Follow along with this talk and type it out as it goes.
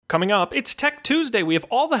Coming up, it's Tech Tuesday. We have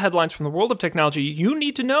all the headlines from the world of technology you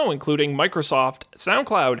need to know, including Microsoft,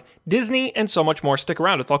 SoundCloud, Disney, and so much more. Stick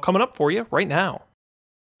around. It's all coming up for you right now.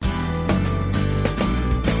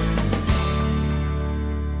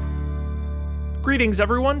 Greetings,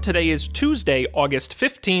 everyone. Today is Tuesday, August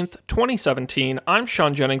 15th, 2017. I'm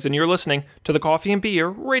Sean Jennings, and you're listening to the Coffee and Beer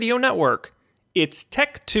Radio Network. It's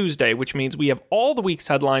Tech Tuesday, which means we have all the week's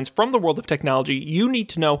headlines from the world of technology you need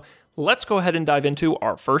to know. Let's go ahead and dive into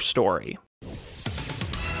our first story.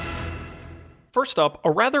 First up, a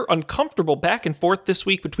rather uncomfortable back and forth this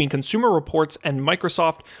week between Consumer Reports and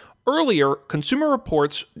Microsoft. Earlier, Consumer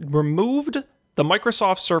Reports removed the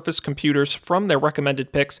Microsoft Surface computers from their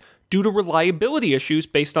recommended picks due to reliability issues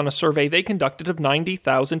based on a survey they conducted of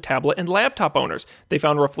 90,000 tablet and laptop owners. They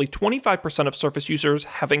found roughly 25% of Surface users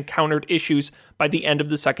have encountered issues by the end of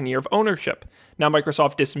the second year of ownership. Now,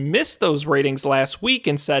 Microsoft dismissed those ratings last week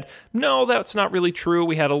and said, no, that's not really true.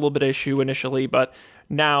 We had a little bit of issue initially, but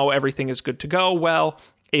now everything is good to go. Well,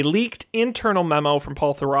 a leaked internal memo from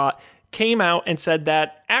Paul Thurrott came out and said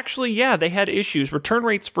that actually, yeah, they had issues. Return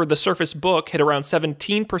rates for the Surface Book hit around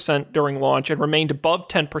 17% during launch and remained above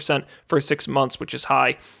 10% for 6 months, which is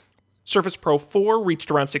high. Surface Pro 4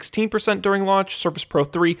 reached around 16% during launch, Surface Pro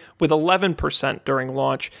 3 with 11% during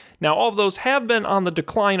launch. Now, all of those have been on the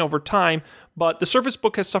decline over time, but the Surface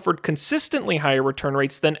Book has suffered consistently higher return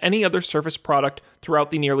rates than any other Surface product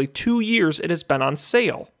throughout the nearly 2 years it has been on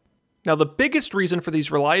sale. Now, the biggest reason for these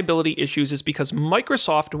reliability issues is because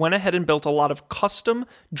Microsoft went ahead and built a lot of custom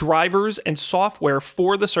drivers and software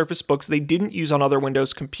for the Surface Books they didn't use on other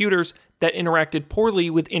Windows computers that interacted poorly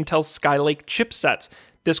with Intel's Skylake chipsets.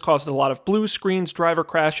 This caused a lot of blue screens, driver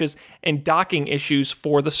crashes, and docking issues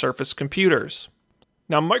for the Surface computers.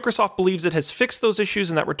 Now, Microsoft believes it has fixed those issues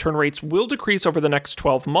and that return rates will decrease over the next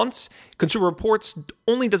 12 months. Consumer Reports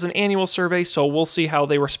only does an annual survey, so we'll see how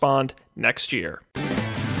they respond next year.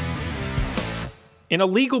 In a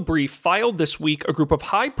legal brief filed this week, a group of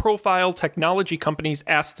high-profile technology companies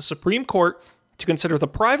asked the Supreme Court to consider the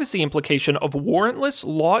privacy implication of warrantless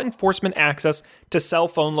law enforcement access to cell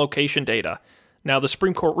phone location data. Now, the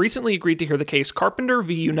Supreme Court recently agreed to hear the case Carpenter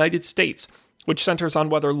v. United States, which centers on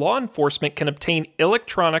whether law enforcement can obtain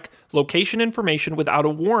electronic location information without a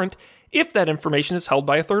warrant if that information is held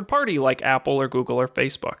by a third party like Apple or Google or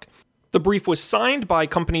Facebook. The brief was signed by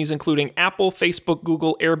companies including Apple, Facebook,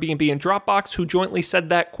 Google, Airbnb, and Dropbox, who jointly said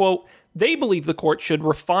that, quote, they believe the court should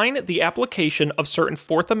refine the application of certain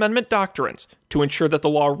Fourth Amendment doctrines to ensure that the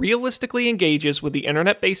law realistically engages with the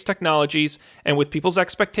internet-based technologies and with people's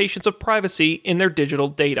expectations of privacy in their digital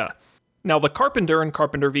data. Now, the Carpenter in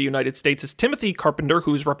Carpenter v. United States is Timothy Carpenter,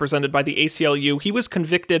 who's represented by the ACLU. He was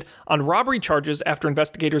convicted on robbery charges after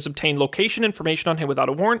investigators obtained location information on him without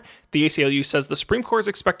a warrant. The ACLU says the Supreme Court is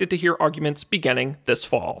expected to hear arguments beginning this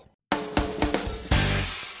fall.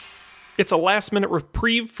 It's a last-minute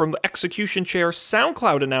reprieve from the execution chair.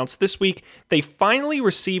 SoundCloud announced this week they finally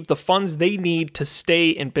received the funds they need to stay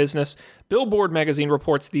in business. Billboard magazine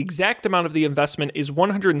reports the exact amount of the investment is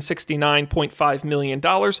 $169.5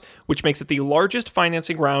 million, which makes it the largest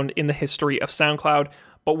financing round in the history of SoundCloud.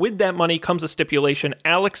 But with that money comes a stipulation.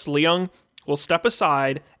 Alex Leung will step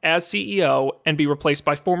aside as CEO and be replaced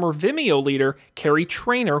by former Vimeo leader Carrie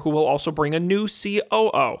Trainer, who will also bring a new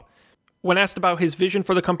COO. When asked about his vision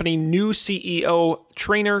for the company, new CEO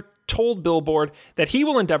Trainer told Billboard that he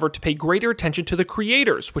will endeavor to pay greater attention to the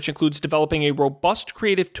creators, which includes developing a robust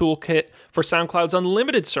creative toolkit for SoundCloud's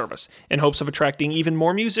Unlimited service in hopes of attracting even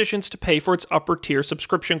more musicians to pay for its upper-tier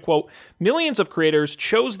subscription. Quote, millions of creators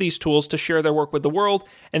chose these tools to share their work with the world,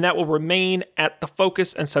 and that will remain at the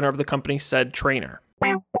focus and center of the company, said Trainer.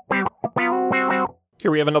 Here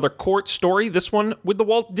we have another court story, this one with the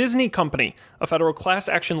Walt Disney Company. A federal class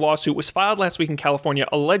action lawsuit was filed last week in California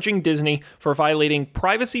alleging Disney for violating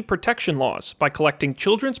privacy protection laws by collecting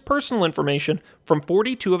children's personal information from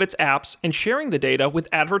 42 of its apps and sharing the data with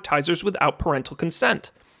advertisers without parental consent.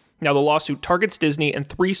 Now, the lawsuit targets Disney and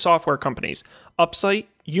 3 software companies, Upsite,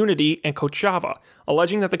 Unity, and Kochava,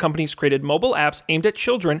 alleging that the companies created mobile apps aimed at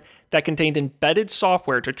children that contained embedded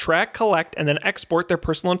software to track, collect, and then export their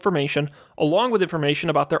personal information, along with information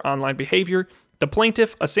about their online behavior. The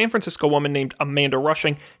plaintiff, a San Francisco woman named Amanda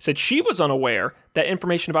Rushing, said she was unaware that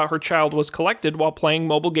information about her child was collected while playing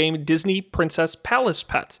mobile game Disney Princess Palace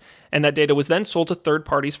Pets, and that data was then sold to third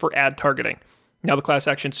parties for ad targeting. Now, the class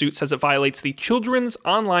action suit says it violates the Children's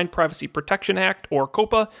Online Privacy Protection Act, or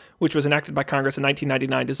COPPA, which was enacted by Congress in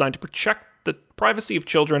 1999, designed to protect the privacy of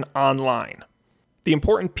children online. The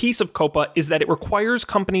important piece of COPPA is that it requires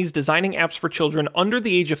companies designing apps for children under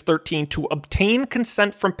the age of 13 to obtain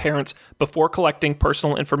consent from parents before collecting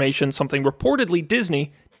personal information, something reportedly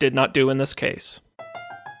Disney did not do in this case.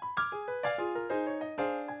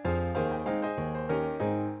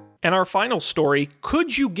 And our final story,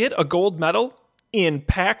 could you get a gold medal in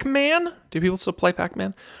Pac-Man? Do people still play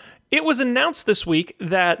Pac-Man? It was announced this week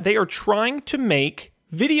that they are trying to make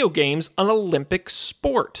video games an Olympic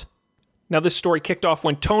sport. Now, this story kicked off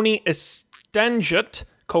when Tony Estanget,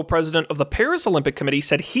 co-president of the Paris Olympic Committee,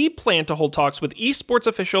 said he planned to hold talks with esports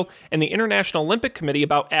official and the International Olympic Committee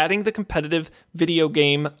about adding the competitive video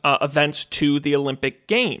game events to the Olympic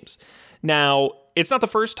Games. Now, it's not the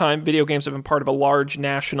first time video games have been part of a large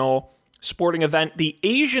national sporting event. The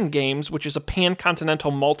Asian Games, which is a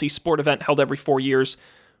pan-continental multi-sport event held every 4 years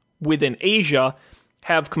within Asia,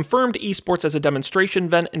 have confirmed esports as a demonstration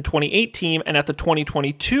event in 2018, and at the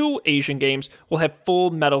 2022 Asian Games will have full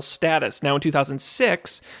medal status. Now, in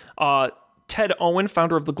 2006, Ted Owen,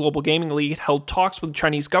 founder of the Global Gaming League, held talks with the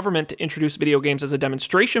Chinese government to introduce video games as a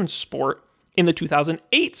demonstration sport in the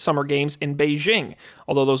 2008 Summer Games in Beijing,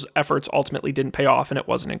 although those efforts ultimately didn't pay off and it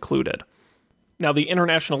wasn't included. Now, the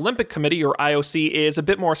International Olympic Committee, or IOC, is a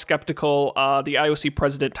bit more skeptical. The IOC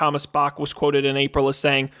president, Thomas Bach, was quoted in April as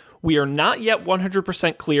saying, "We are not yet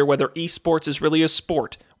 100% clear whether esports is really a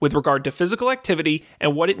sport with regard to physical activity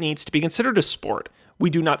and what it needs to be considered a sport. We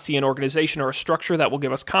do not see an organization or a structure that will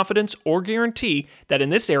give us confidence or guarantee that in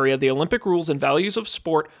this area the Olympic rules and values of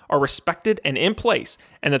sport are respected and in place,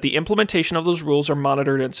 and that the implementation of those rules are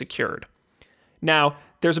monitored and secured." Now,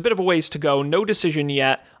 there's a bit of a ways to go. No decision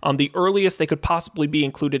yet. The earliest they could possibly be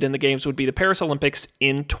included in the games would be the Paris Olympics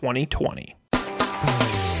in 2020.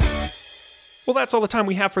 Well, that's all the time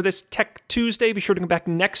we have for this Tech Tuesday. Be sure to come back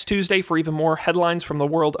next Tuesday for even more headlines from the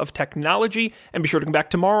world of technology. And be sure to come back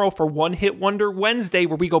tomorrow for One Hit Wonder Wednesday,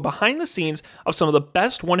 where we go behind the scenes of some of the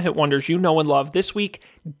best one-hit wonders you know and love. This week,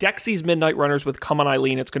 Dexy's Midnight Runners with Come On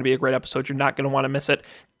Eileen. It's going to be a great episode. You're not going to want to miss it.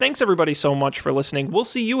 Thanks, everybody, so much for listening. We'll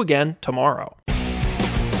see you again tomorrow.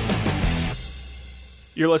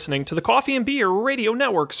 You're listening to the Coffee and Beer Radio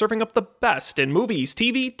Network, serving up the best in movies,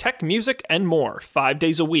 TV, tech, music, and more 5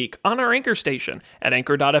 days a week on our Anchor station at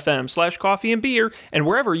anchor.fm/coffee and beer and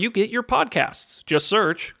wherever you get your podcasts. Just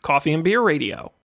search Coffee and Beer Radio.